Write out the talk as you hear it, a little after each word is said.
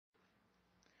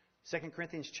2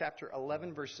 Corinthians chapter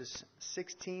 11, verses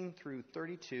 16 through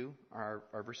 32 are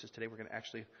our verses today. We're going to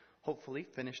actually, hopefully,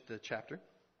 finish the chapter.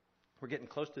 We're getting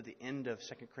close to the end of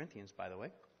 2 Corinthians, by the way.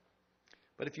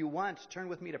 But if you want, turn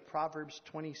with me to Proverbs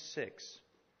 26.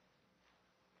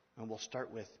 And we'll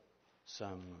start with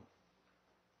some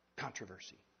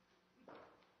controversy.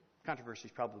 Controversy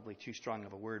is probably too strong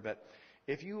of a word, but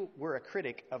if you were a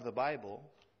critic of the Bible,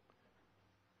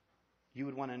 you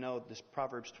would want to know this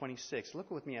Proverbs 26.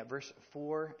 Look with me at verse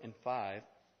 4 and 5,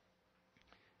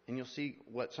 and you'll see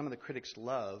what some of the critics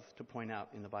love to point out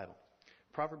in the Bible.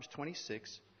 Proverbs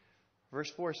 26,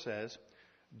 verse 4 says,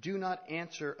 "Do not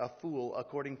answer a fool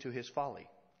according to his folly,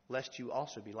 lest you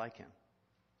also be like him."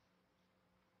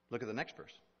 Look at the next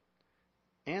verse.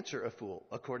 "Answer a fool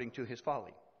according to his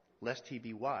folly, lest he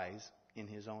be wise in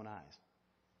his own eyes."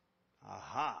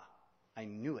 Aha! I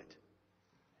knew it.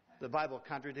 The Bible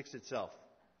contradicts itself.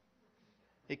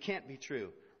 It can't be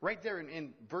true. Right there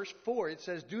in verse 4, it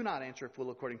says, "Do not answer a fool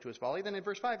according to his folly." Then in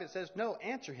verse 5, it says, "No,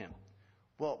 answer him."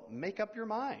 Well, make up your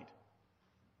mind.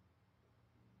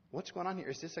 What's going on here?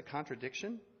 Is this a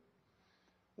contradiction?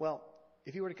 Well,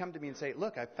 if you were to come to me and say,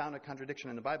 "Look, I found a contradiction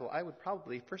in the Bible," I would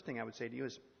probably, first thing I would say to you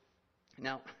is,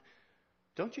 now,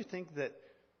 don't you think that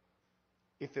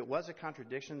if it was a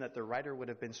contradiction, that the writer would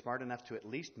have been smart enough to at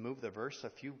least move the verse a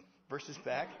few verses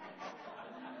back?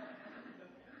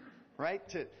 Right?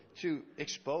 To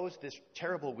expose this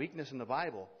terrible weakness in the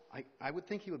Bible. I would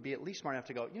think he would be at least smart enough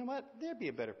to go, you know what? There'd be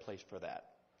a better place for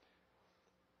that.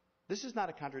 This is not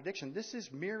a contradiction. This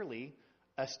is merely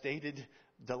a stated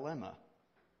dilemma.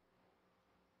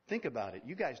 Think about it.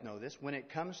 You guys know this. When it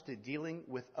comes to dealing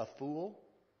with a fool,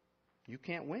 you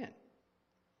can't win.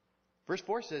 Verse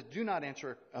 4 says, "Do not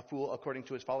answer a fool according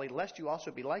to his folly, lest you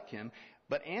also be like him.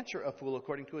 But answer a fool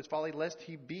according to his folly, lest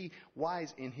he be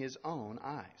wise in his own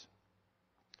eyes."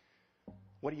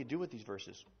 What do you do with these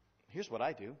verses? Here's what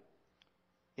I do.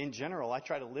 In general, I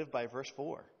try to live by verse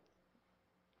 4.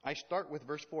 I start with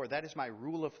verse 4. That is my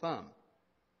rule of thumb.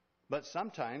 But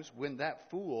sometimes when that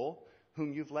fool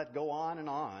whom you've let go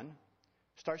on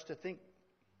starts to think,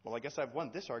 well, I guess I've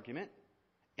won this argument,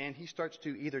 and he starts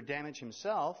to either damage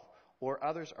himself or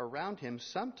others around him,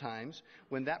 sometimes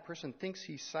when that person thinks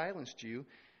he silenced you,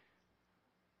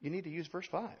 you need to use verse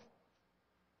 5.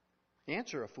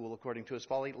 "Answer a fool according to his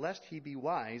folly, lest he be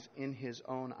wise in his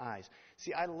own eyes."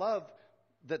 See, I love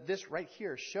that this right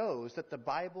here shows that the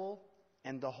Bible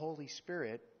and the Holy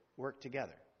Spirit work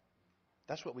together.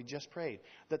 That's what we just prayed.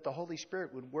 That the Holy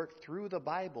Spirit would work through the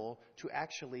Bible to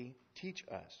actually teach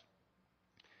us.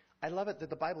 I love it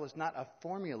that the Bible is not a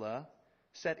formula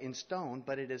set in stone,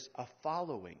 but it is a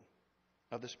following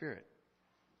of the Spirit.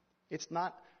 It's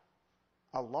not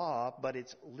a law, but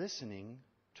it's listening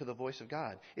to the voice of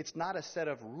God. It's not a set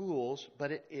of rules,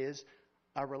 but it is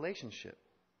a relationship.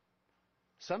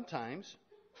 Sometimes,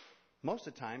 most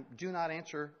of the time, do not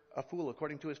answer a fool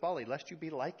according to his folly, lest you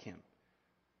be like him.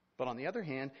 But on the other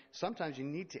hand, sometimes you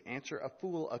need to answer a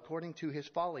fool according to his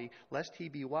folly, lest he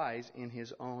be wise in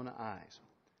his own eyes.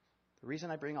 The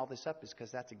reason I bring all this up is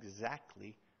because that's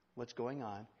exactly what's going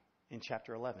on in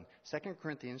chapter 11. 2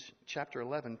 Corinthians chapter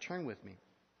 11, turn with me.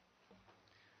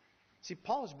 See,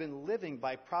 Paul has been living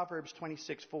by Proverbs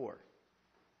 26:4.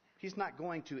 He's not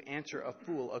going to answer a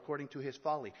fool according to his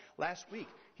folly. Last week,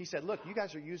 he said, look, you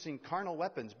guys are using carnal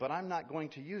weapons, but I'm not going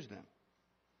to use them.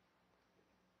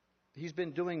 He's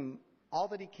been doing all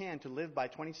that he can to live by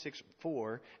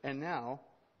 26:4, and now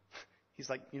he's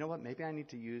like, you know what, maybe I need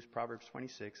to use Proverbs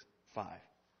 26:5.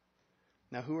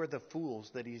 Now, who are the fools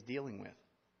that he's dealing with?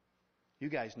 You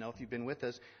guys know, if you've been with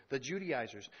us, the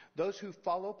Judaizers. Those who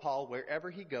follow Paul wherever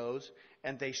he goes,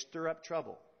 and they stir up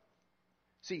trouble.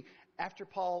 See, after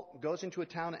Paul goes into a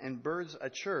town and burns a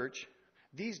church,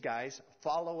 these guys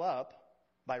follow up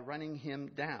by running him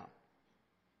down.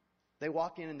 They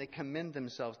walk in and they commend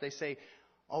themselves. They say,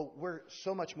 oh, we're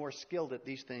so much more skilled at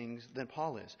these things than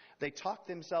Paul is. They talk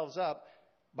themselves up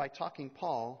by talking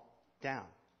Paul down.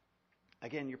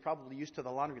 Again, you're probably used to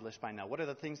the laundry list by now. What are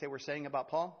the things they were saying about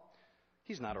Paul?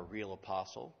 He's not a real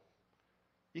apostle.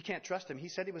 You can't trust him. He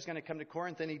said he was going to come to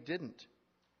Corinth and he didn't.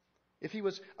 If he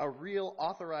was a real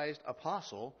authorized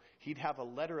apostle, he'd have a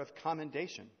letter of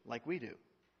commendation like we do.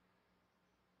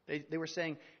 They were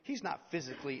saying, he's not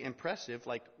physically impressive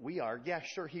like we are. Yeah,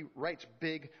 sure, he writes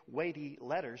big, weighty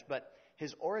letters, but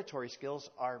his oratory skills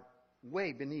are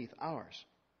way beneath ours.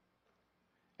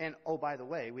 And, oh, by the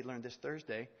way, we learned this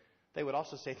Thursday, they would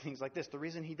also say things like this. The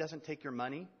reason he doesn't take your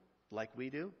money like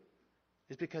we do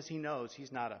is because he knows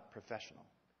he's not a professional.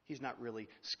 He's not really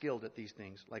skilled at these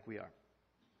things like we are.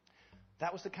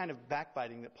 That was the kind of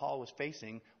backbiting that Paul was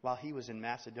facing while he was in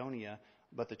Macedonia,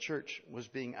 but the church was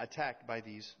being attacked by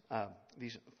these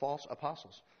false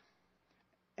apostles.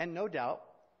 And no doubt,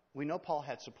 we know Paul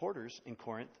had supporters in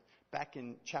Corinth. Back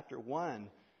in chapter 1,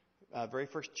 very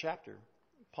first chapter,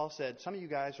 Paul said, some of you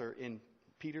guys are in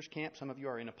Peter's camp, some of you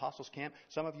are in Apostles' camp,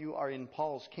 some of you are in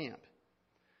Paul's camp.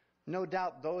 No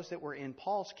doubt those that were in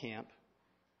Paul's camp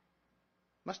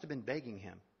must have been begging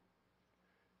him,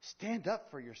 stand up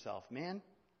for yourself, man.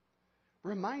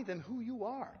 Remind them who you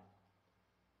are.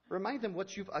 Remind them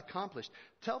what you've accomplished.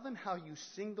 Tell them how you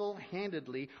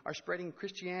single-handedly are spreading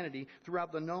Christianity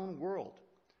throughout the known world.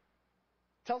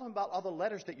 Tell them about all the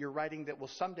letters that you're writing that will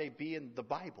someday be in the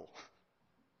Bible.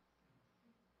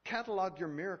 Catalog your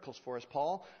miracles for us,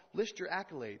 Paul. List your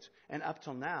accolades. And up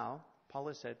till now, Paul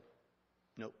has said,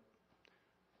 nope.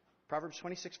 Proverbs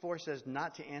 26:4 says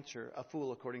not to answer a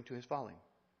fool according to his folly.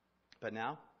 But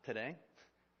now, today,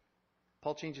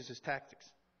 Paul changes his tactics.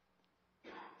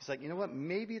 He's like, you know what?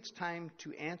 Maybe it's time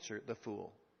to answer the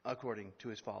fool according to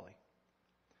his folly.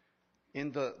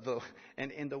 In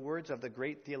the words of the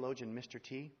great theologian Mr.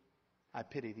 T, I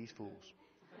pity these fools.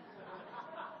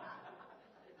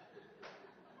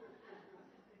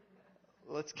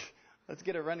 Let's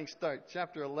get a running start.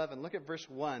 Chapter 11. Look at verse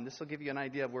 1. This will give you an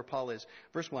idea of where Paul is.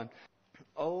 Verse 1.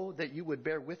 Oh, that you would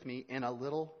bear with me in a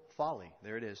little folly.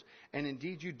 There it is. And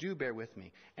indeed you do bear with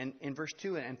me. And in verse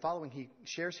 2 and following, he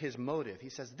shares his motive. He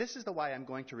says, this is the why I'm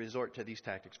going to resort to these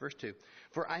tactics. Verse 2.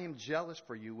 For I am jealous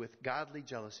for you with godly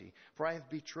jealousy. For I have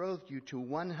betrothed you to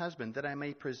one husband, that I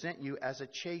may present you as a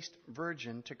chaste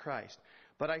virgin to Christ.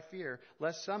 But I fear,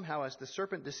 lest somehow as the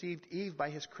serpent deceived Eve by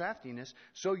his craftiness,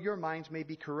 so your minds may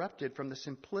be corrupted from the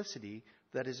simplicity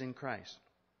that is in Christ.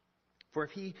 For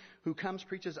if he who comes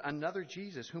preaches another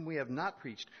Jesus whom we have not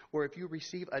preached, or if you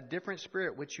receive a different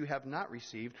spirit which you have not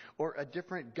received, or a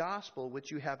different gospel which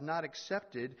you have not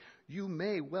accepted, you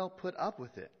may well put up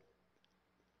with it.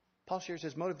 Paul shares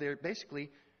his motive there. Basically,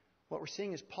 what we're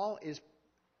seeing is Paul is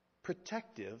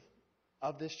protective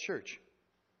of this church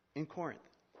in Corinth.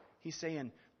 He's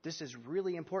saying, this is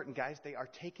really important, guys. They are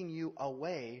taking you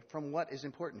away from what is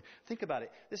important. Think about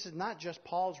it. This is not just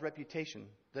Paul's reputation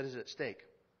that is at stake.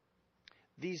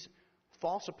 These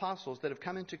false apostles that have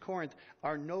come into Corinth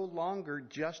are no longer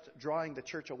just drawing the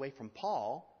church away from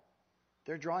Paul.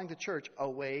 They're drawing the church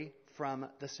away from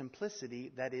the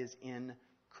simplicity that is in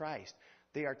Christ.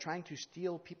 They are trying to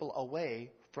steal people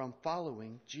away from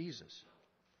following Jesus.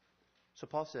 So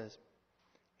Paul says,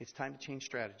 it's time to change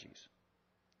strategies.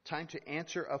 Time to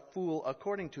answer a fool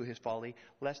according to his folly,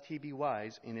 lest he be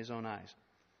wise in his own eyes.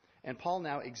 And Paul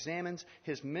now examines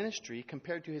his ministry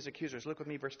compared to his accusers. Look with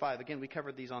me, verse 5. Again, we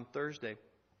covered these on Thursday.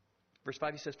 Verse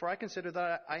 5, he says, for I consider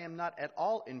that I am not at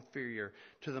all inferior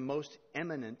to the most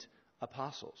eminent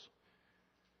apostles.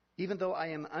 Even though I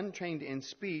am untrained in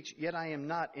speech, yet I am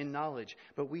not in knowledge.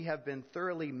 But we have been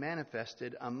thoroughly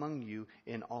manifested among you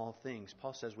in all things.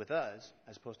 Paul says with us,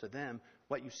 as opposed to them,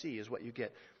 what you see is what you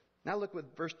get. Now look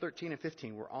with verse 13 and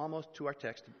 15. We're almost to our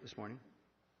text this morning.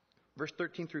 Verse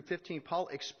 13 through 15, Paul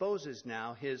exposes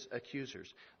now his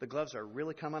accusers. The gloves are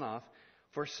really coming off.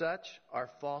 For such are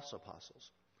false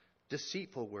apostles,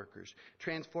 deceitful workers,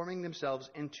 transforming themselves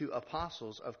into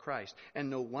apostles of Christ. And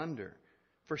no wonder,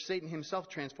 for Satan himself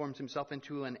transforms himself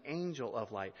into an angel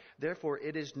of light. Therefore,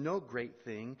 it is no great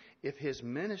thing if his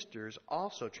ministers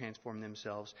also transform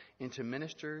themselves into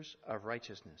ministers of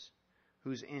righteousness,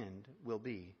 whose end will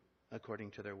be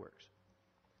according to their works.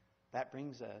 That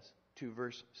brings us to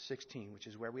verse 16, which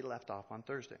is where we left off on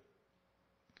Thursday.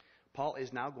 Paul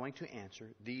is now going to answer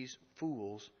these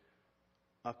fools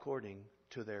according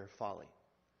to their folly.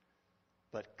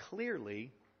 But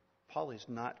clearly, Paul is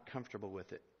not comfortable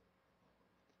with it.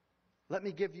 Let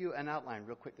me give you an outline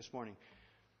real quick this morning.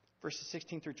 Verses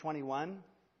 16 through 21,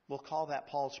 we'll call that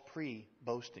Paul's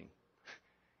pre-boasting.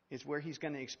 Is where he's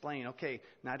going to explain, okay,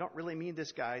 now I don't really mean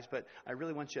this, guys, but I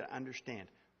really want you to understand.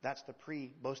 That's the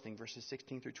pre-boasting, verses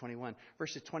 16 through 21.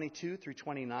 Verses 22 through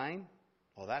 29,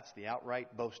 well, that's the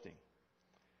outright boasting.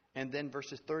 And then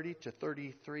verses 30 to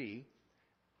 33,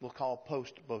 we'll call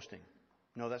post-boasting.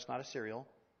 No, that's not a cereal.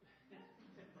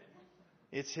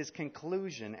 It's his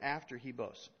conclusion after he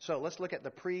boasts. So let's look at the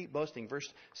pre-boasting,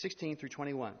 verse 16 through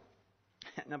 21.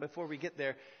 Now, before we get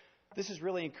there, this is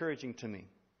really encouraging to me.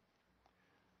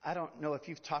 I don't know if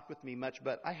you've talked with me much,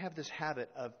 but I have this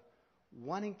habit of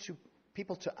wanting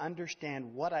people to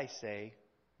understand what I say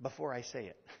before I say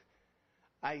it.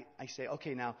 I say,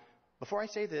 okay, now, before I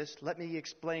say this, let me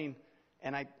explain.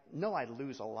 And I know I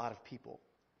lose a lot of people.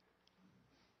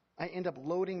 I end up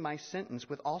loading my sentence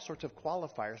with all sorts of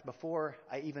qualifiers before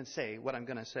I even say what I'm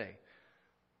going to say.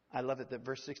 I love it that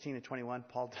verse 16 and 21,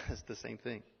 Paul does the same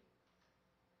thing.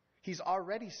 He's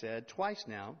already said twice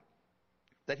now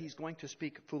that he's going to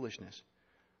speak foolishness.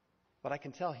 But I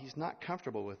can tell he's not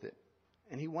comfortable with it.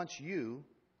 And he wants you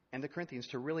and the Corinthians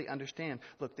to really understand,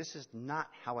 look, this is not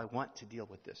how I want to deal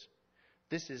with this.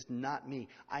 This is not me.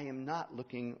 I am not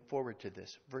looking forward to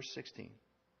this. Verse 16.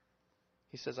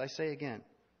 He says, I say again,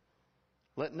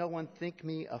 let no one think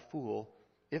me a fool.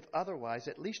 If otherwise,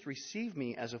 at least receive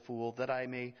me as a fool, that I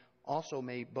may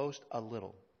boast a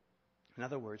little. In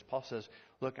other words, Paul says,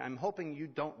 look, I'm hoping you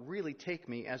don't really take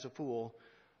me as a fool,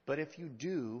 but if you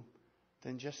do,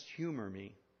 then just humor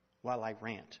me while I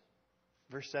rant.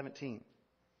 Verse 17.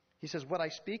 He says, what I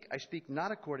speak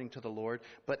not according to the Lord,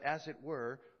 but as it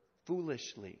were,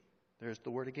 foolishly. There's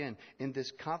the word again. In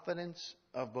this confidence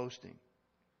of boasting.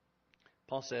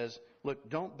 Paul says, look,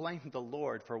 don't blame the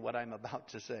Lord for what I'm about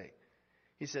to say.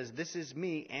 He says, this is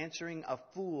me answering a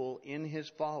fool in his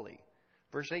folly.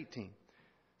 Verse 18.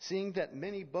 Seeing that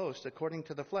many boast according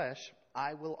to the flesh,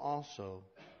 I will also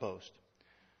boast.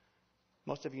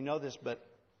 Most of you know this, but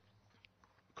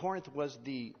Corinth was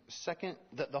the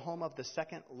home of the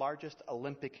second largest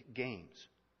Olympic Games.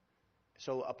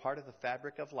 So a part of the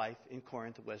fabric of life in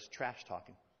Corinth was trash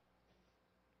talking.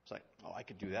 It's like, oh, I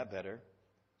could do that better.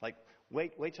 Like,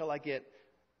 wait till I get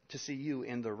to see you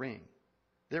in the ring.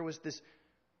 There was this,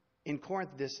 in Corinth,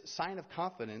 this sign of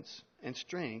confidence and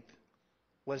strength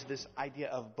was this idea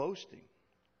of boasting.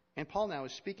 And Paul now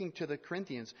is speaking to the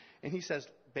Corinthians, and he says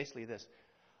basically this.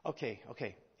 Okay,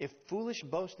 if foolish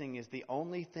boasting is the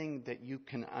only thing that you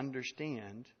can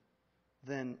understand,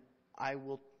 then I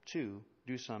will too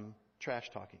do some trash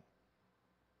talking.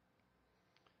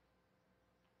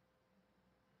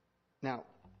 Now,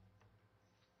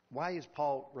 why is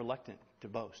Paul reluctant to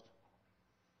boast?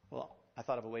 Well, I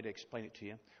thought of a way to explain it to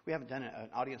you. We haven't done an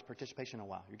audience participation in a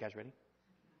while. You guys ready?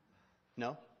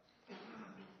 No?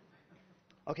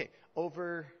 Okay,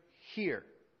 over here,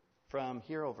 from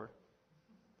here over,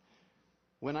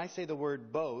 when I say the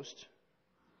word boast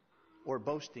or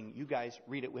boasting, you guys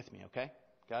read it with me, okay?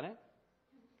 Got it?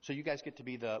 So you guys get to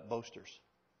be the boasters.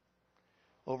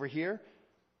 Over here,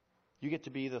 you get to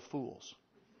be the fools.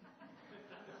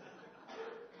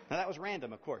 Now that was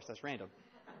random, of course. That's random.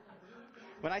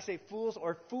 When I say fools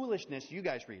or foolishness, you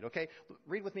guys read, okay?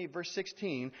 Read with me verse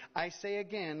 16. I say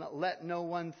again, let no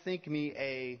one think me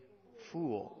a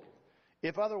fool.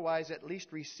 If otherwise, at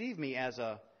least receive me as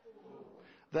a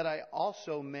that I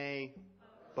also may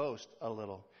boast a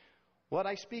little. What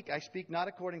I speak not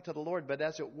according to the Lord, but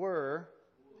as it were,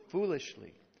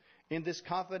 foolishly. In this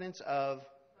confidence of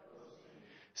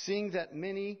seeing that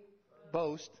many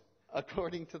boast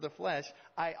according to the flesh,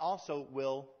 I also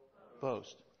will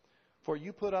boast. For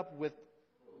you put up with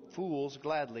fools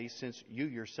gladly, since you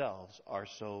yourselves are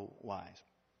so wise.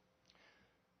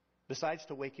 Besides,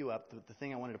 to wake you up, the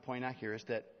thing I wanted to point out here is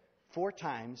that 4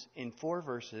 times in 4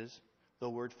 verses, the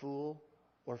word fool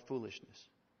or foolishness.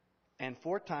 And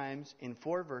 4 times in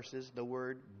 4 verses, the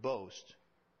word boast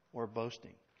or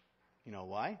boasting. You know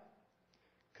why?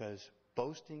 Because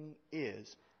boasting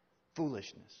is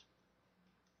foolishness.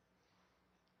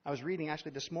 I was reading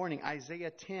actually this morning,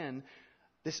 Isaiah 10.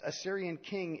 This Assyrian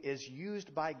king is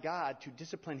used by God to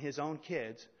discipline his own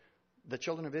kids, the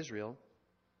children of Israel.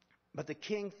 But the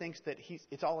king thinks that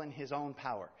it's all in his own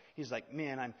power. He's like,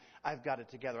 man, I've got it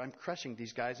together. I'm crushing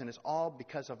these guys, and it's all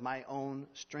because of my own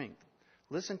strength.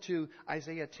 Listen to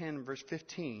Isaiah 10, verse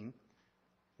 15,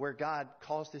 where God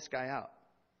calls this guy out.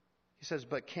 He says,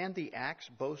 but can the axe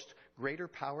boast greater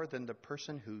power than the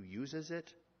person who uses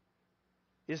it?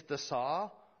 Is the saw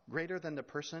greater than the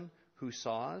person who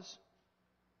saws?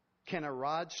 Can a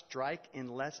rod strike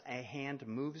unless a hand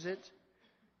moves it?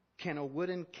 Can a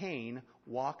wooden cane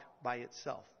walk by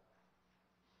itself?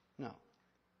 No.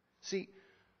 See,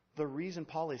 the reason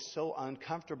Paul is so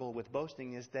uncomfortable with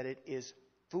boasting is that it is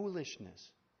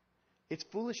foolishness. It's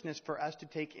foolishness for us to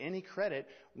take any credit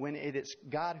when it is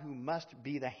God who must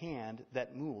be the hand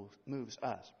that moves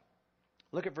us.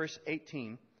 Look at verse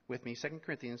 18 with me, 2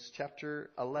 Corinthians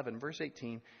chapter 11, verse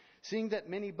 18. Seeing that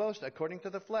many boast according to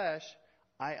the flesh,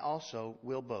 I also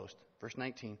will boast. Verse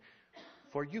 19.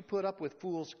 For you put up with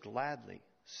fools gladly,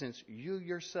 since you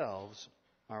yourselves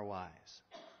are wise.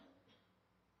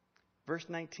 Verse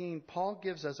 19, Paul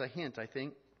gives us a hint, I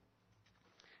think,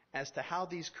 as to how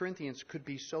these Corinthians could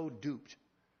be so duped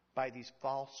by these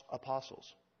false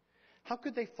apostles. How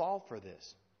could they fall for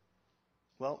this?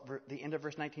 Well, the end of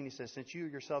verse 19, he says, since you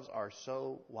yourselves are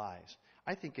so wise.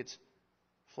 I think it's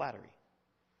flattery.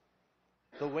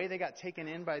 The way they got taken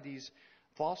in by these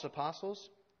false apostles.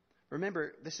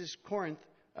 Remember, this is Corinth,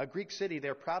 a Greek city.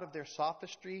 They're proud of their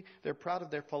sophistry. They're proud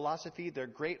of their philosophy, their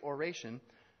great oration.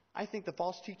 I think the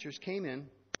false teachers came in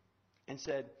and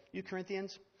said, you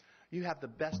Corinthians, you have the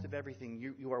best of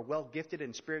everything. You are well gifted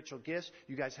in spiritual gifts.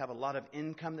 You guys have a lot of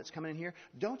income that's coming in here.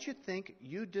 Don't you think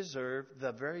you deserve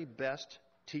the very best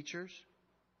teachers?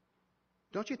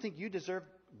 Don't you think you deserve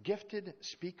gifted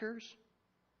speakers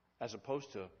as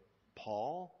opposed to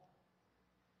Paul?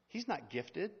 He's not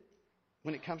gifted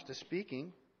when it comes to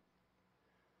speaking.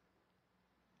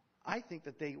 I think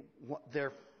that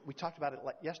we talked about it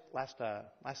last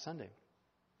Sunday.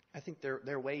 I think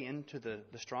their way into the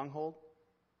stronghold,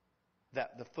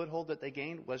 that the foothold that they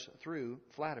gained was through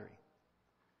flattery.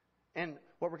 And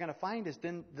what we're going to find is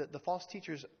then the false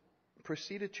teachers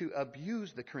proceeded to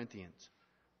abuse the Corinthians,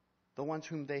 the ones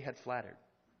whom they had flattered.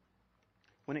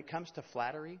 When it comes to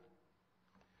flattery,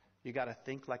 you got to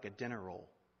think like a dinner roll.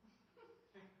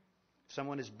 If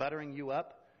someone is buttering you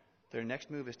up, their next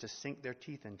move is to sink their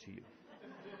teeth into you.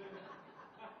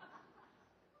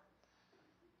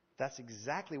 That's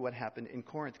exactly what happened in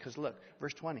Corinth. Because look,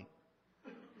 verse 20.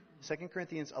 2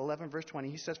 Corinthians 11, verse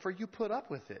 20. He says, for you put up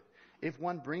with it if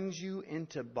one brings you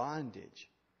into bondage.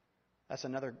 That's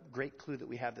another great clue that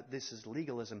we have that this is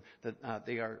legalism that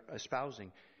they are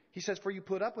espousing. He says, for you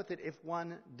put up with it if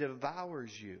one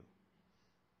devours you.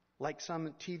 Like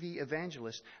some TV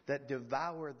evangelists that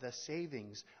devour the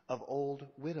savings of old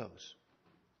widows.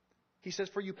 He says,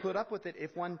 for you put up with it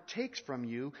if one takes from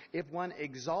you, if one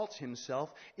exalts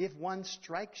himself, if one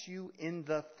strikes you in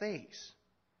the face.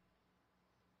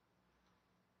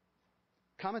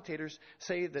 Commentators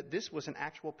say that this was an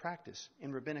actual practice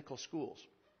in rabbinical schools.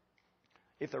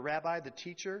 If the rabbi, the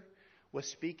teacher, was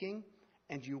speaking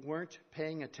and you weren't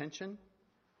paying attention,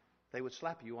 they would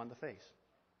slap you on the face.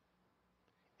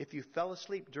 If you fell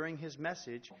asleep during his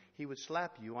message, he would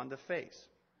slap you on the face.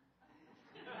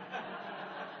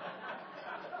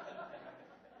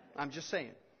 I'm just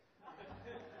saying.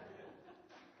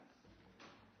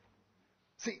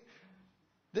 See,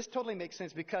 this totally makes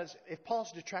sense because if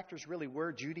Paul's detractors really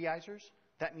were Judaizers,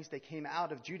 that means they came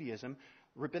out of Judaism.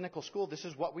 Rabbinical school, this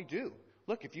is what we do.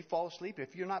 Look, if you fall asleep,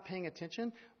 if you're not paying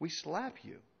attention, we slap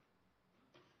you.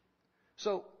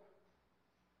 So,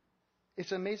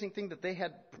 it's an amazing thing that they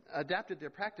had adapted their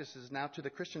practices now to the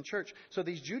Christian church. So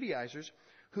these Judaizers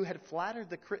who had flattered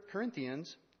the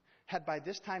Corinthians had by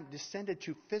this time descended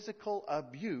to physical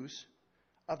abuse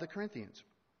of the Corinthians.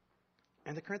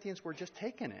 And the Corinthians were just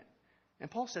taking it.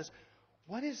 And Paul says,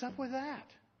 what is up with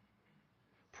that?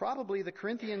 Probably the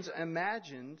Corinthians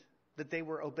imagined that they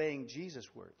were obeying Jesus'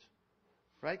 words.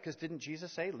 Right? Because didn't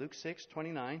Jesus say, Luke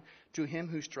 6:29, to him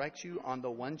who strikes you on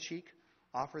the one cheek,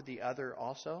 offer the other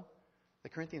also? The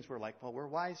Corinthians were like, well, we're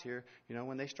wise here. You know,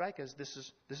 when they strike us, this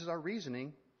is our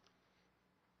reasoning.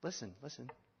 Listen.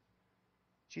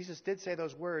 Jesus did say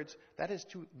those words. That is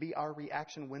to be our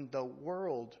reaction when the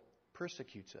world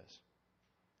persecutes us.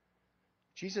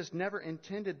 Jesus never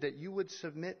intended that you would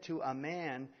submit to a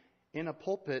man in a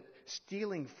pulpit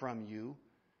stealing from you,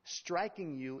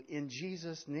 striking you in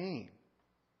Jesus' name.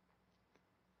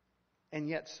 And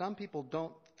yet some people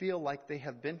don't feel like they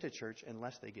have been to church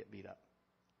unless they get beat up.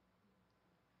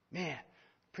 Man,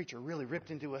 the preacher really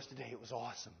ripped into us today. It was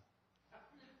awesome.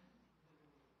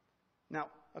 Now,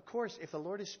 of course, if the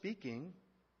Lord is speaking,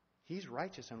 He's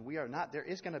righteous and we are not. There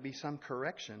is going to be some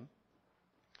correction.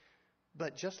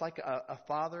 But just like a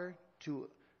father to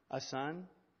a son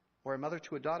or a mother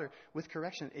to a daughter, with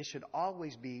correction, it should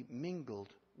always be mingled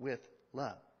with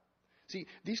love. See,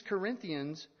 these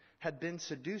Corinthians had been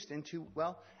seduced into,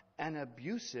 an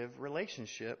abusive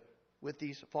relationship with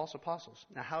these false apostles.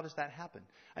 Now, how does that happen?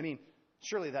 I mean,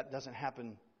 surely that doesn't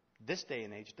happen this day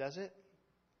and age, does it?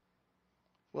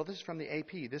 Well, this is from the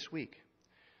AP this week.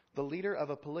 The leader of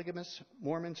a polygamous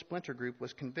Mormon splinter group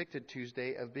was convicted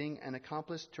Tuesday of being an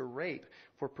accomplice to rape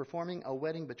for performing a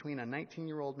wedding between a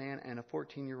 19-year-old man and a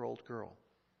 14-year-old girl.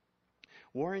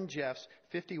 Warren Jeffs,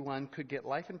 51, could get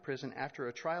life in prison after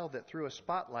a trial that threw a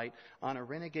spotlight on a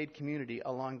renegade community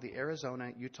along the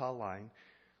Arizona-Utah line,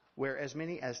 where as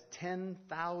many as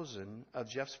 10,000 of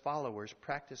Jeff's followers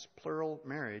practice plural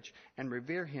marriage and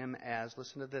revere him as,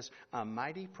 listen to this, a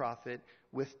mighty prophet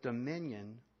with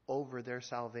dominion over their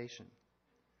salvation.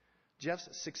 Jeffs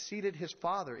succeeded his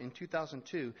father in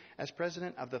 2002 as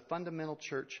president of the Fundamental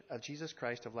Church of Jesus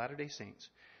Christ of Latter-day Saints.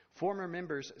 Former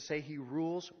members say he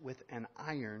rules with an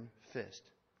iron fist,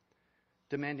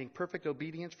 demanding perfect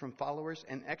obedience from followers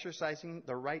and exercising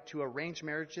the right to arrange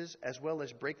marriages as well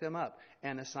as break them up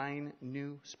and assign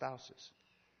new spouses.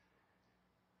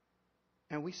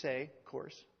 And we say, of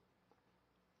course,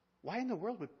 why in the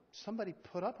world would somebody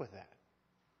put up with that?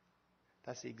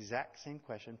 That's the exact same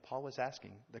question Paul was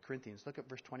asking the Corinthians. Look at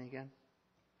verse 20 again.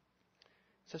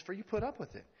 It says, for you put up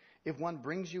with it. If one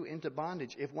brings you into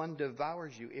bondage, if one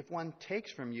devours you, if one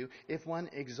takes from you, if one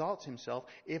exalts himself,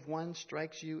 if one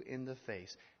strikes you in the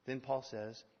face. Then Paul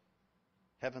says,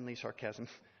 heavenly sarcasm,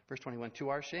 verse 21, to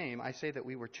our shame, I say that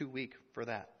we were too weak for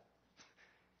that.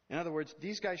 In other words,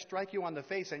 these guys strike you on the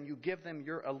face and you give them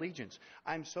your allegiance.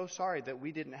 I'm so sorry that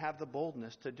we didn't have the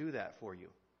boldness to do that for you.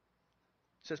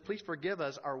 It says, please forgive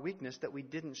us our weakness that we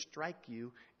didn't strike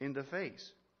you in the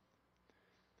face.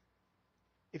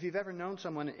 If you've ever known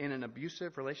someone in an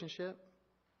abusive relationship,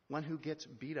 one who gets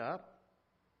beat up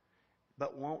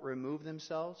but won't remove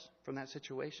themselves from that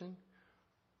situation,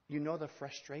 you know the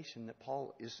frustration that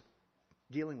Paul is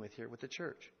dealing with here with the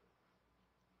church.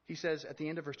 He says at the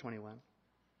end of verse 21,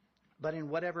 but in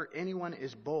whatever anyone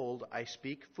is bold, I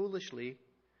speak foolishly,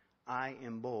 I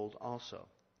am bold also.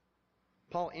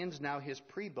 Paul ends now his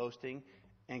pre-boasting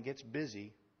and gets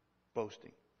busy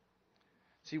boasting.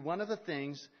 See, one of the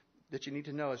things that you need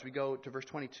to know as we go to verse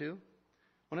 22,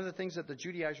 one of the things that the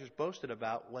Judaizers boasted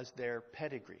about was their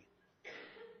pedigree,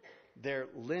 their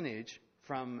lineage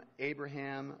from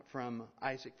Abraham, from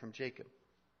Isaac, from Jacob.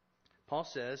 Paul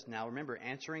says, now remember,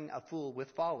 answering a fool with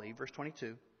folly, verse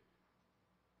 22,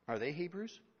 are they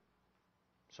Hebrews?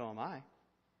 So am I.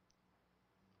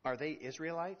 Are they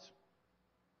Israelites?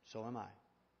 So am I.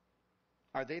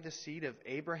 Are they the seed of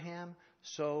Abraham?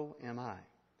 So am I.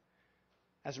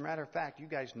 As a matter of fact, you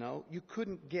guys know, you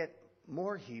couldn't get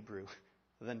more Hebrew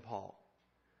than Paul.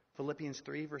 Philippians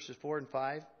 3, verses 4 and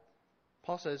 5.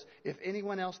 Paul says, if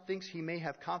anyone else thinks he may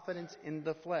have confidence in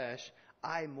the flesh,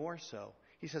 I more so.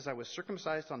 He says, I was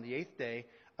circumcised on the 8th day,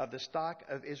 of the stock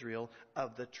of Israel,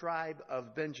 of the tribe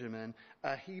of Benjamin,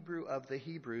 a Hebrew of the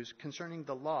Hebrews, concerning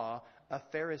the law, a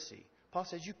Pharisee. Paul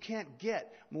says, you can't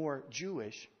get more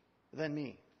Jewish than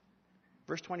me.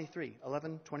 Verse 23,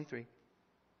 11:23.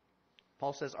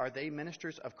 Paul says, are they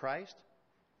ministers of Christ?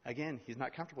 Again, he's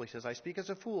not comfortable. He says, I speak as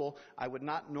a fool. I would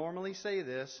not normally say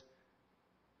this,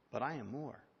 but I am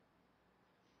more.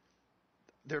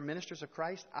 They're ministers of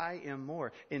Christ. I am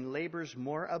more. In labors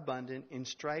more abundant, in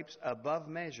stripes above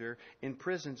measure, in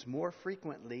prisons more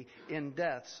frequently, in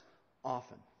deaths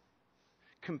often.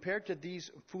 Compared to these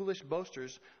foolish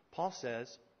boasters, Paul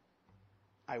says,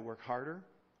 I work harder.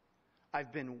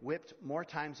 I've been whipped more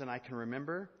times than I can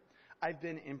remember. I've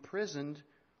been imprisoned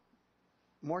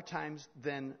more times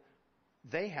than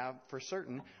they have, for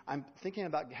certain. I'm thinking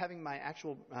about having my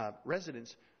actual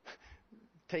residence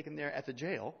taken there at the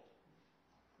jail.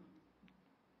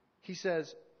 He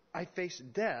says, I face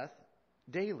death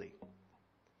daily.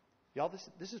 Y'all,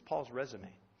 this is Paul's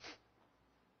resume.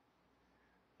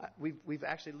 We've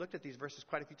actually looked at these verses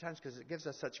quite a few times because it gives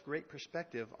us such great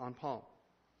perspective on Paul.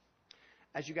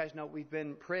 As you guys know, we've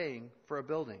been praying for a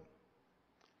building.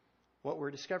 What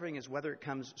we're discovering is whether it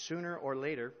comes sooner or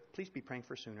later. Please be praying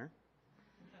for sooner.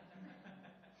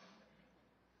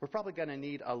 We're probably going to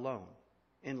need a loan,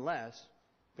 unless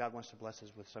God wants to bless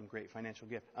us with some great financial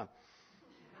gift.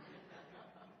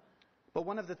 But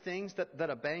one of the things that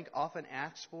a bank often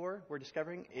asks for, we're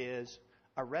discovering, is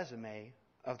a resume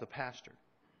of the pastor.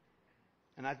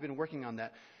 And I've been working on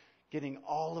that, getting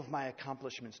all of my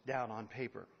accomplishments down on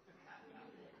paper.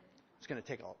 It's going to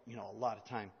take a lot of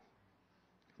time.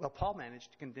 Well, Paul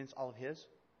managed to condense all of his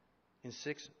in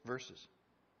 6 verses.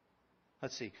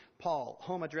 Let's see. Paul,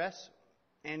 home address,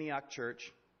 Antioch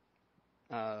Church.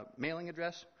 Mailing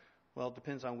address, well, it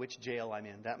depends on which jail I'm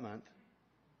in that month.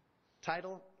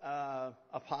 Title,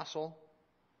 apostle,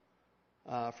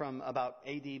 from about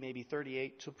AD maybe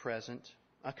 38 to present.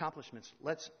 Accomplishments,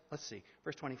 let's see.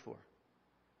 Verse 24.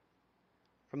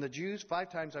 From the Jews,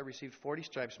 5 times I received 40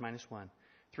 stripes minus 1.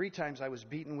 3 times I was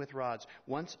beaten with rods.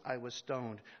 Once I was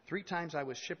stoned. 3 times I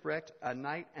was shipwrecked. A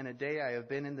night and a day I have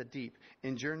been in the deep.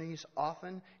 In journeys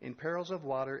often, in perils of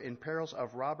water, in perils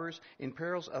of robbers, in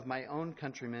perils of my own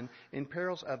countrymen, in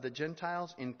perils of the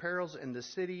Gentiles, in perils in the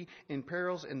city, in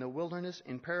perils in the wilderness,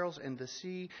 in perils in the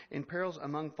sea, in perils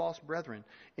among false brethren,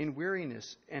 in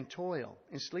weariness and toil,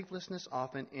 in sleeplessness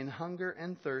often, in hunger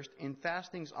and thirst, in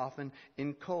fastings often,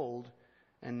 in cold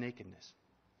and nakedness.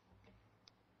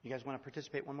 You guys want to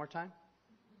participate one more time?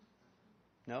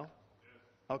 No?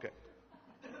 Okay.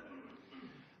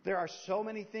 There are so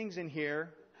many things in here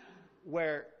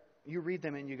where you read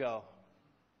them and you go,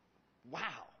 wow,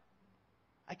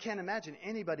 I can't imagine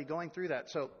anybody going through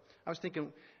that. So I was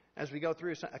thinking, as we go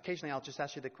through, occasionally I'll just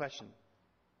ask you the question.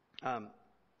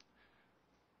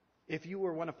 If you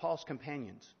were one of Paul's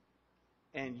companions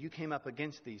and you came up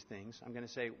against these things, I'm going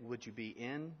to say, would you be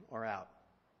in or out?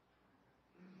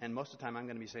 And most of the time I'm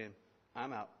going to be saying,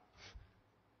 I'm out.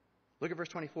 Look at verse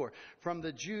 24. From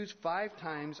the Jews 5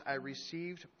 times I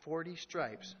received 40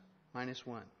 stripes, minus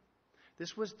 1.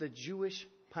 This was the Jewish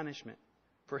punishment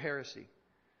for heresy.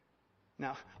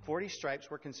 Now, 40 stripes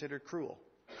were considered cruel.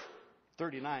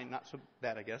 39, not so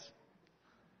bad, I guess.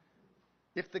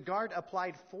 If the guard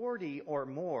applied 40 or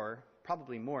more,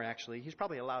 probably more actually, he's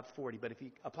probably allowed 40, but if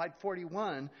he applied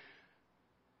 41,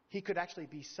 he could actually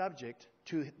be subject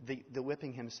to the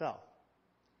whipping himself.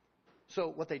 So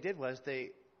what they did was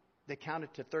they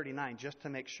counted to 39 just to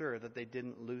make sure that they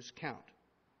didn't lose count.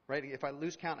 Right? If I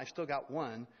lose count, I still got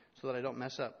 1 so that I don't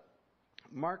mess up.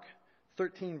 Mark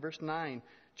 13, verse 9,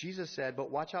 Jesus said,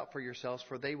 "But watch out for yourselves,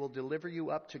 for they will deliver you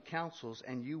up to councils,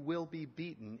 and you will be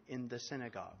beaten in the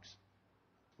synagogues."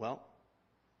 Well,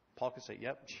 Paul could say,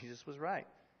 yep, Jesus was right.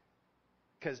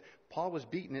 Because Paul was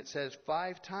beaten, it says,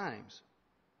 5 times.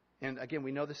 And again,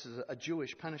 we know this is a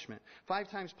Jewish punishment. 5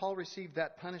 times Paul received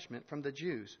that punishment from the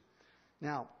Jews.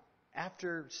 Now,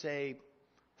 after, say,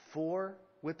 4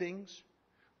 whippings,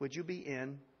 would you be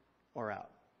in or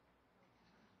out?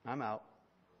 I'm out.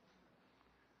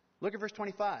 Look at verse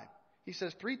 25. He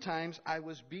says, 3 times I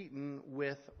was beaten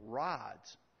with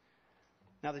rods.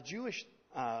 Now, the Jewish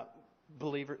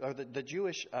the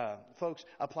Jewish folks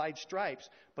applied stripes,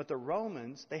 but the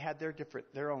Romans, they had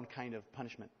their own kind of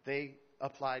punishment. They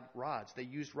applied rods. They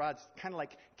used rods, kind of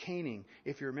like caning.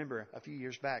 If you remember, a few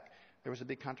years back, there was a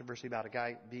big controversy about a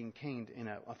guy being caned in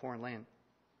a foreign land.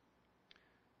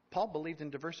 Paul believed in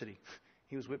diversity.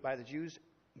 He was whipped by the Jews,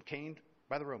 caned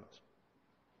by the Romans.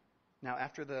 Now,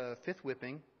 after the 5th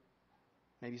whipping,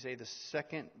 maybe say the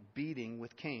 2nd beating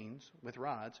with canes, with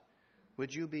rods,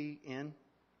 would you be in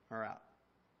or out?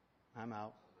 I'm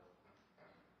out.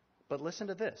 But listen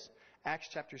to this. Acts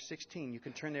chapter 16. You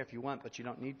can turn there if you want, but you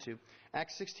don't need to.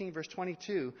 Acts 16, verse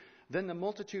 22. Then the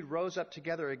multitude rose up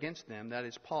together against them, that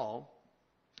is Paul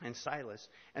and Silas,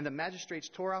 and the magistrates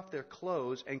tore off their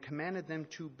clothes and commanded them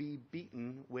to be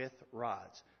beaten with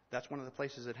rods. That's one of the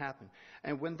places it happened.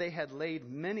 And when they had laid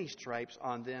many stripes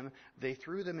on them, they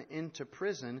threw them into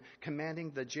prison,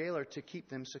 commanding the jailer to keep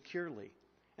them securely.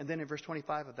 And then in verse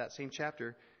 25 of that same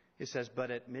chapter, it says,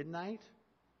 "But at midnight,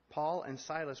 Paul and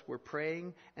Silas were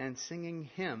praying and singing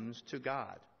hymns to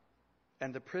God,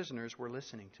 and the prisoners were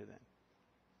listening to them."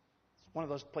 It's one of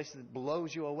those places that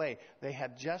blows you away. They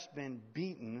had just been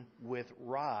beaten with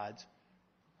rods.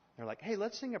 They're like, "Hey,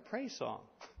 let's sing a praise song."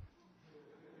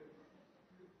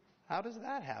 How does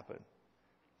that happen?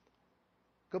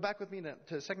 Go back with me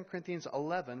to 2 Corinthians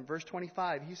 11, verse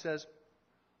 25. He says,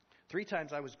 3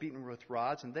 times I was beaten with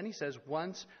rods, and then he says,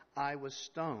 once I was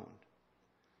stoned.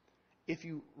 If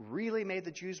you really made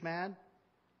the Jews mad,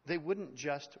 they wouldn't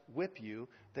just whip you.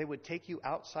 They would take you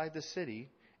outside the city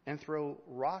and throw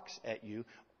rocks at you,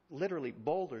 literally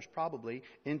boulders probably,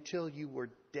 until you were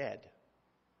dead.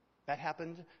 That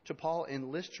happened to Paul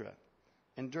in Lystra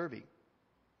and Derbe.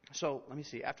 So, let me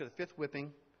see. After the 5th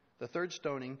whipping, the 3rd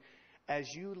stoning,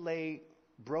 as you lay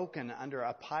broken under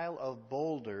a pile of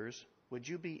boulders, would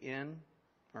you be in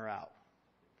or out?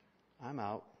 I'm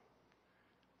out.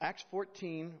 Acts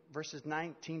 14, verses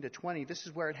 19 to 20, this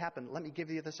is where it happened. Let me give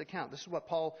you this account. This is what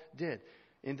Paul did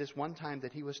in this one time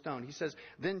that he was stoned. He says,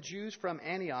 "Then Jews from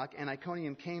Antioch and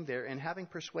Iconium came there, and having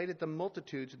persuaded the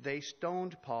multitudes, they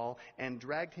stoned Paul and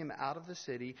dragged him out of the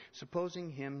city, supposing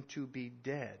him to be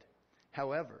dead.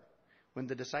 However, when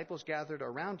the disciples gathered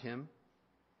around him,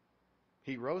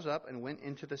 he rose up and went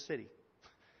into the city.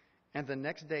 And the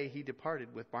next day he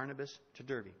departed with Barnabas to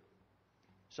Derbe."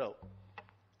 So,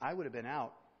 I would have been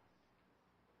out.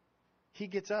 He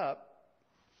gets up,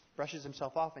 brushes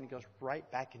himself off, and he goes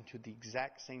right back into the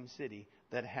exact same city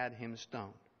that had him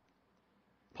stoned.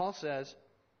 Paul says,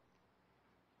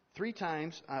 3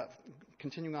 times,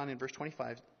 continuing on in verse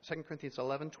 25, 2 Corinthians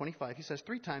 11, 25, he says,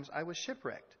 3 times I was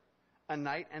shipwrecked. A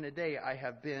night and a day I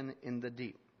have been in the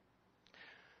deep.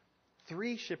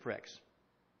 3 shipwrecks.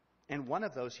 And one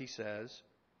of those, he says,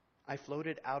 I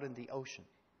floated out in the ocean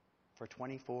for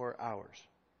 24 hours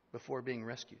before being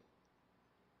rescued.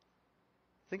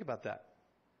 Think about that.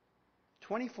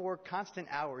 24 constant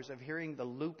hours of hearing the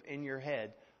loop in your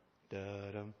head.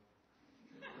 Da-dum,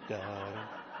 da-dum.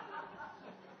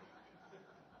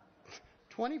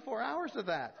 24 hours of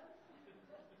that.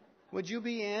 Would you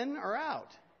be in or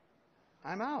out?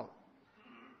 I'm out.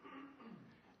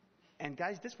 And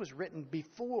guys, this was written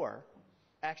before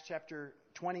Acts chapter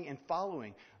 20 and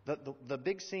following. The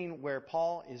big scene where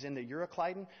Paul is in the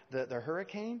Euroclydon, the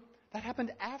hurricane, that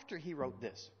happened after he wrote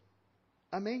this.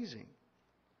 Amazing.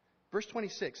 Verse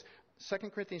 26, 2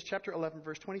 Corinthians chapter 11,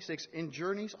 verse 26, in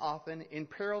journeys often, in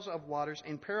perils of waters,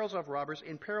 in perils of robbers,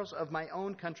 in perils of my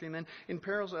own countrymen, in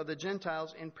perils of the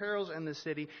Gentiles, in perils in the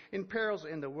city, in perils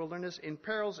in the wilderness, in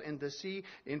perils in the sea,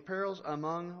 in perils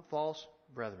among false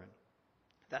brethren.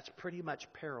 That's pretty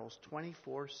much perils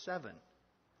 24/7.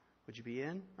 Would you be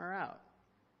in or out?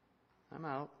 I'm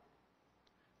out.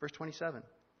 Verse 27,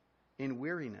 in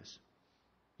weariness.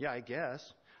 Yeah, I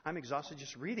guess. I'm exhausted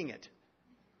just reading it.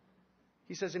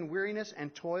 He says, in weariness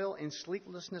and toil, in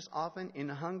sleeplessness often, in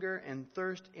hunger and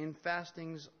thirst, in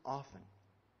fastings often.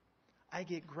 I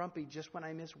get grumpy just when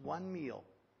I miss one meal.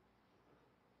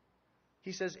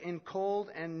 He says, in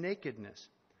cold and nakedness.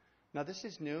 Now this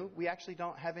is new. We actually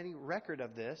don't have any record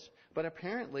of this. But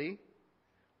apparently,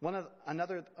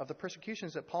 another of the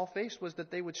persecutions that Paul faced was that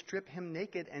they would strip him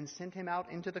naked and send him out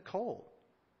into the cold.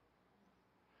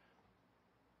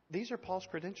 These are Paul's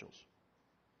credentials.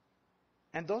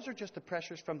 And those are just the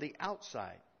pressures from the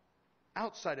outside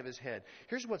of his head.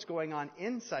 Here's what's going on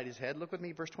inside his head. Look with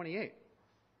me, verse 28.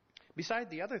 Beside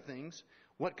the other things,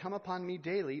 what come upon me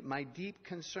daily, my deep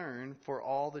concern for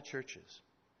all the churches.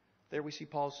 There we see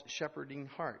Paul's shepherding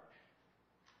heart.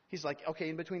 He's like, okay,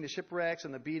 in between the shipwrecks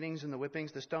and the beatings and the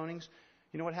whippings, the stonings,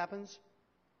 you know what happens?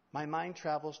 My mind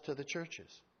travels to the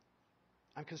churches.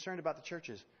 I'm concerned about the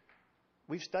churches.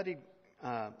 We've studied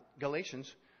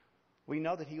Galatians. We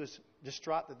know that he was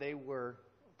distraught that they were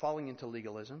falling into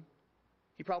legalism.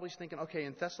 He probably was thinking, okay,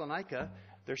 in Thessalonica,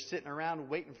 they're sitting around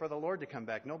waiting for the Lord to come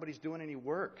back. Nobody's doing any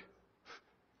work.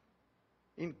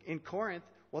 In Corinth,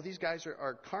 well, these guys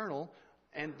are carnal,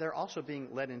 and they're also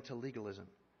being led into legalism.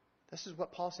 This is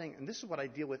what Paul's saying, and this is what I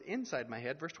deal with inside my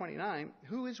head. Verse 29,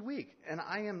 who is weak? And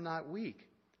I am not weak.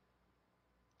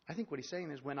 I think what he's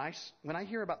saying is when I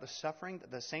hear about the suffering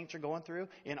that the saints are going through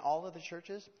in all of the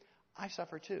churches, I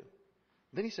suffer too.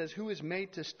 Then he says, who is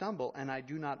made to stumble, and I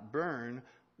do not burn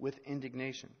with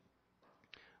indignation.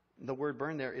 The word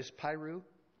burn there is pyru,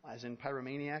 as in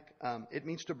pyromaniac. It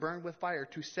means to burn with fire,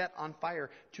 to set on fire,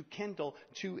 to kindle,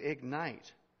 to ignite.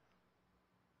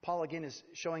 Paul again is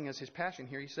showing us his passion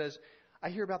here. He says, I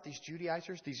hear about these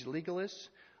Judaizers, these legalists,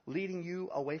 leading you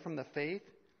away from the faith,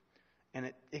 and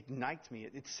it ignites me.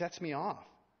 It sets me off.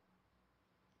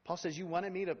 Paul says, you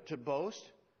wanted me to boast?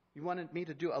 You wanted me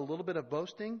to do a little bit of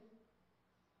boasting?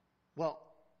 Well,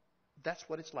 that's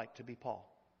what it's like to be Paul.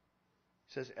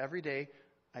 He says, every day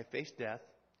I face death,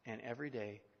 and every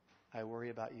day I worry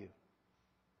about you.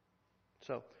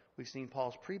 So we've seen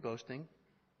Paul's pre-boasting.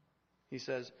 He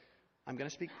says, I'm going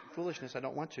to speak foolishness. I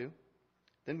don't want to.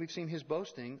 Then we've seen his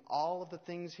boasting, all of the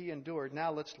things he endured.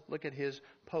 Now let's look at his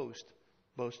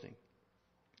post-boasting.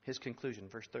 His conclusion,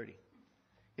 verse 30.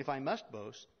 If I must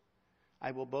boast,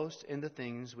 I will boast in the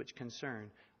things which concern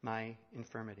my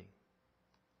infirmity.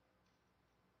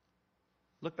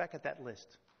 Look back at that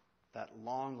list, that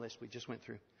long list we just went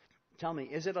through. Tell me,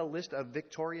 is it a list of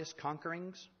victorious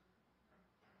conquerings?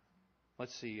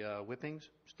 Let's see, whippings,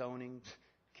 stonings,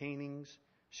 canings,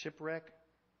 shipwreck.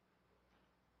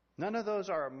 None of those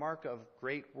are a mark of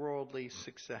great worldly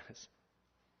success.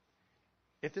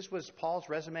 If this was Paul's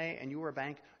resume and you were a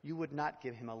bank, you would not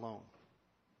give him a loan.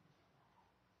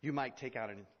 You might take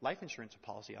out a life insurance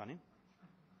policy on him.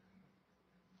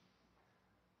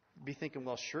 Be thinking,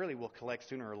 well, surely we'll collect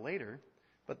sooner or later,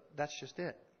 but that's just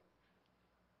it.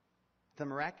 The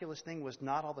miraculous thing was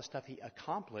not all the stuff he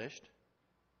accomplished.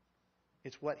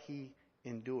 It's what he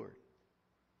endured.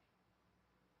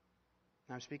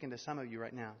 Now, I'm speaking to some of you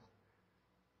right now.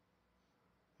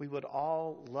 We would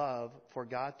all love for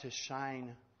God to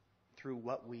shine through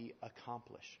what we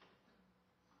accomplish.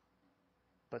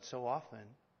 But so often,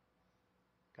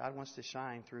 God wants to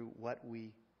shine through what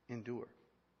we endure.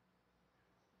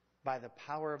 By the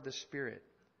power of the Spirit.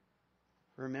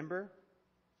 Remember?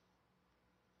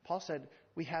 Paul said,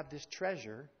 we have this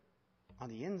treasure on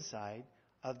the inside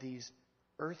of these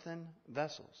earthen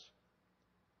vessels.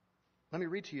 Let me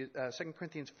read to you 2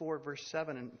 Corinthians 4, verse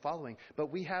 7 and following.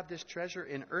 But we have this treasure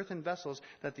in earthen vessels,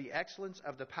 that the excellence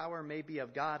of the power may be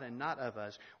of God and not of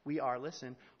us. We are,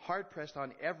 listen, hard pressed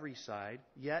on every side,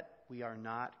 yet we are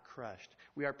not crushed.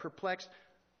 We are perplexed,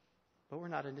 but we're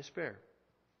not in despair.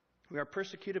 We are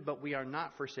persecuted, but we are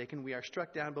not forsaken. We are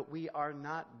struck down, but we are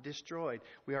not destroyed.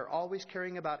 We are always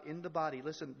carrying about in the body,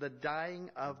 listen, the dying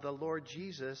of the Lord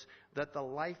Jesus, that the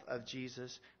life of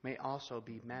Jesus may also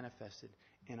be manifested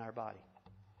in our body.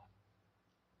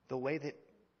 The way that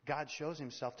God shows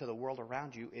himself to the world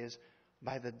around you is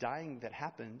by the dying that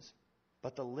happens,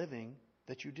 but the living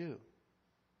that you do.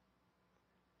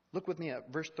 Look with me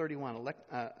at verse 31,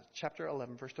 chapter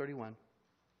 11, verse 31.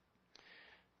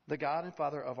 The God and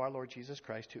Father of our Lord Jesus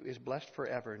Christ, who is blessed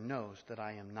forever, knows that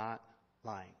I am not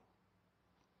lying.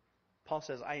 Paul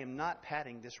says, I am not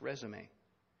padding this resume.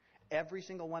 Every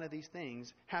single one of these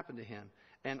things happened to him.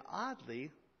 And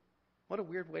oddly, what a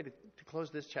weird way to close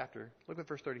this chapter. Look at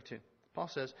verse 32. Paul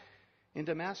says, in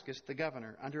Damascus, the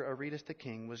governor, under Aretas the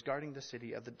king, was guarding the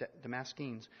city of the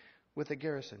Damascenes with a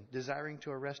garrison, desiring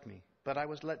to arrest me. But I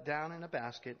was let down in a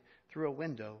basket through a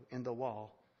window in the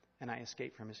wall, and I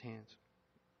escaped from his hands.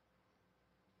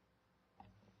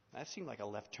 That seemed like a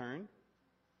left turn.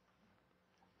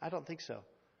 I don't think so.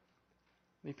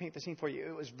 Let me paint the scene for you.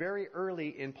 It was very early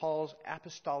in Paul's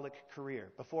apostolic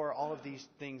career, before all of these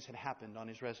things had happened on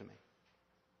his resume.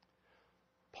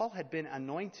 Paul had been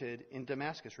anointed in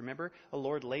Damascus. Remember, the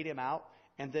Lord laid him out,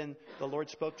 and then the Lord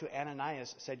spoke to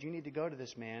Ananias, said, you need to go to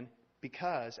this man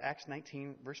because, Acts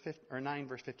 9, verse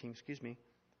 15,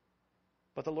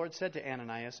 But the Lord said to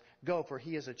Ananias, go, for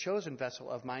he is a chosen vessel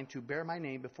of mine to bear my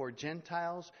name before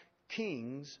Gentiles,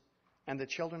 kings, and the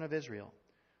children of Israel.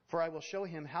 For I will show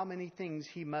him how many things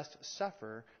he must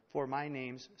suffer for my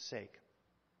name's sake.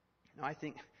 Now I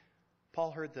think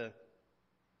Paul heard the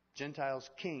Gentiles,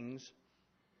 kings,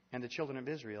 and the children of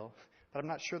Israel, but I'm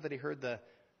not sure that he heard the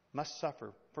must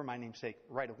suffer for my name's sake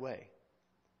right away.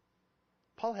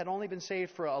 Paul had only been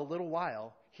saved for a little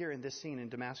while here in this scene in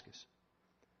Damascus.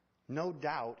 No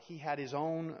doubt he had his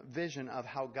own vision of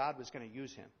how God was going to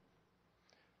use him.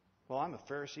 Well, I'm a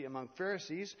Pharisee among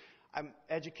Pharisees. I'm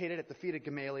educated at the feet of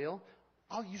Gamaliel.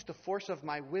 I'll use the force of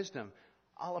my wisdom.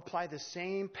 I'll apply the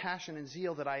same passion and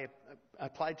zeal that I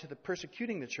applied to the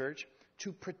persecuting the church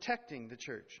to protecting the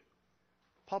church.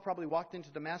 Paul probably walked into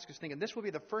Damascus thinking, this will be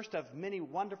the first of many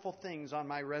wonderful things on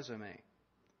my resume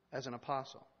as an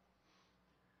apostle.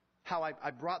 How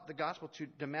I brought the gospel to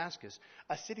Damascus,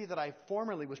 a city that I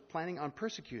formerly was planning on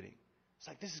persecuting. It's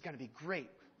like, this is going to be great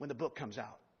when the book comes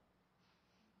out.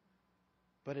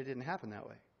 But it didn't happen that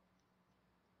way.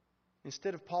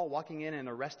 Instead of Paul walking in and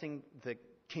arresting the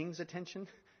king's attention,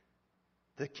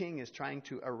 the king is trying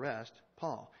to arrest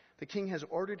Paul. The king has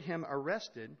ordered him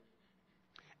arrested,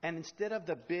 and instead of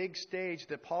the big stage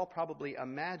that Paul probably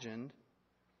imagined,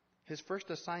 his first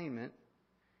assignment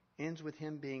ends with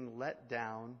him being let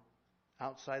down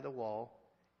outside the wall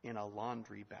in a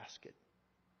laundry basket.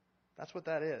 That's what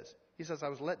that is. He says, I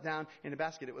was let down in a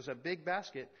basket. It was a big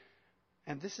basket.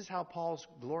 And this is how Paul's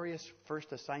glorious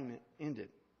first assignment ended.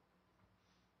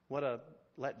 What a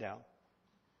letdown.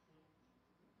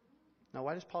 Now,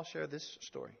 why does Paul share this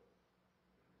story?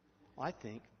 Well, I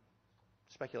think,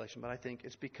 speculation, but I think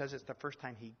it's because it's the first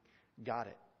time he got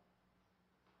it.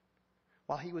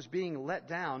 While he was being let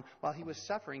down, while he was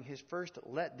suffering his first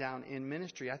letdown in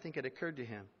ministry, I think it occurred to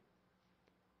him.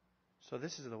 So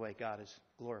this is the way God is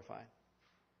glorified.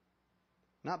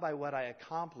 Not by what I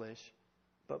accomplish,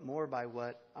 but more by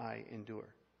what I endure.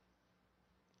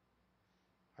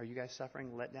 Are you guys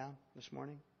suffering letdown this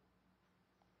morning?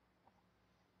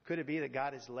 Could it be that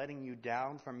God is letting you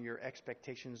down from your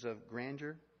expectations of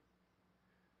grandeur?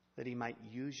 That He might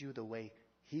use you the way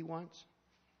He wants?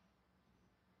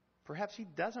 Perhaps He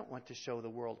doesn't want to show the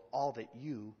world all that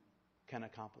you can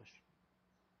accomplish.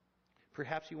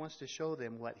 Perhaps He wants to show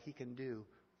them what He can do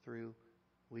through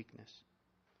weakness.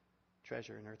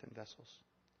 Treasure in earthen vessels.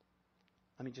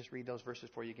 Let me just read those verses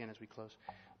for you again as we close.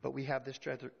 But we have this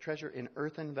treasure in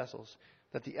earthen vessels,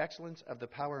 that the excellence of the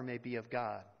power may be of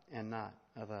God and not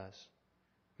of us.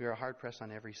 We are hard pressed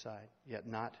on every side, yet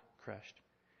not crushed.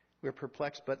 We are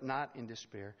perplexed, but not in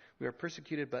despair. We are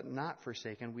persecuted, but not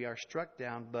forsaken. We are struck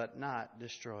down, but not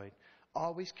destroyed.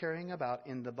 Always carrying about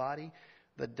in the body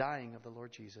the dying of the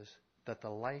Lord Jesus, that the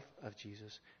life of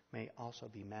Jesus may also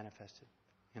be manifested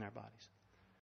in our bodies.